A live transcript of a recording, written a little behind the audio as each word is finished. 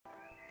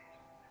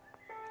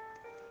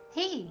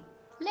Hey,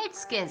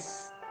 let's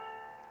kiss.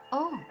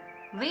 Oh,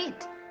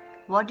 wait,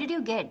 what did you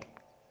get?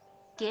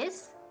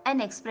 Kiss? An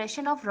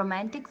expression of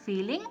romantic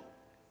feeling?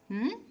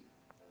 Hmm?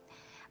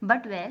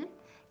 But well,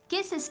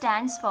 KISS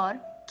stands for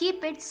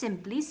Keep It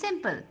Simply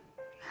Simple.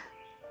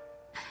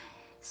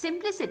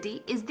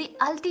 Simplicity is the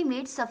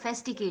ultimate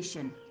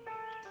sophistication.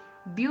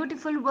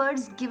 Beautiful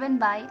words given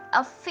by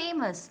a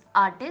famous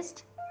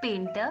artist,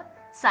 painter,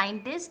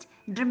 scientist,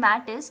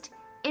 dramatist,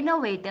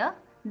 innovator,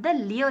 the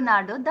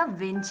Leonardo da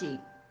Vinci.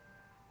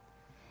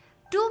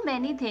 Too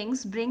many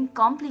things bring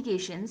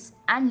complications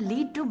and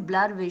lead to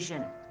blur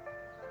vision.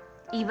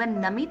 Even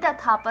Namita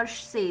Thapar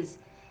says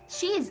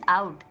she is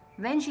out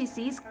when she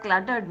sees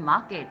cluttered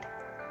market.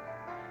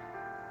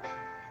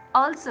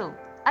 Also,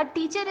 a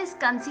teacher is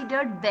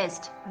considered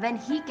best when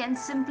he can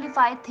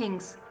simplify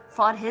things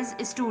for his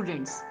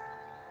students.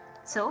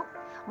 So,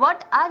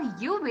 what are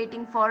you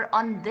waiting for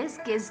on this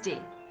Kiss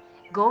Day?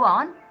 Go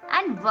on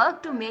and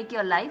work to make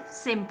your life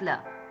simpler.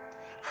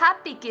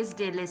 Happy Kiss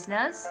Day,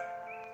 listeners!